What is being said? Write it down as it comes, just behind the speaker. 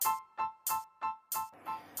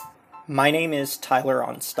My name is Tyler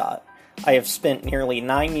Onstadt. I have spent nearly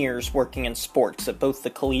 9 years working in sports at both the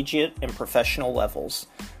collegiate and professional levels.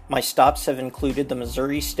 My stops have included the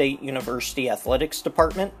Missouri State University Athletics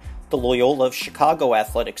Department, the Loyola of Chicago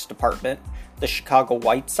Athletics Department, the Chicago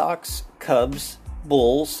White Sox, Cubs,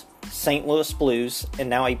 Bulls, St. Louis Blues, and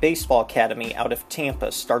now a baseball academy out of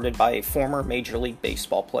Tampa started by a former Major League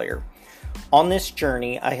Baseball player. On this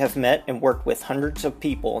journey, I have met and worked with hundreds of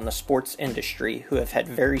people in the sports industry who have had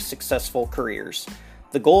very successful careers.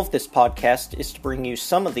 The goal of this podcast is to bring you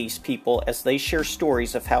some of these people as they share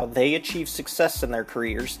stories of how they achieve success in their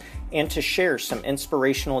careers and to share some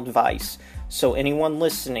inspirational advice so anyone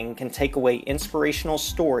listening can take away inspirational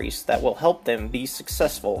stories that will help them be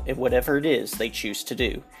successful in whatever it is they choose to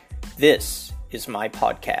do. This is my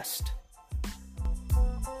podcast.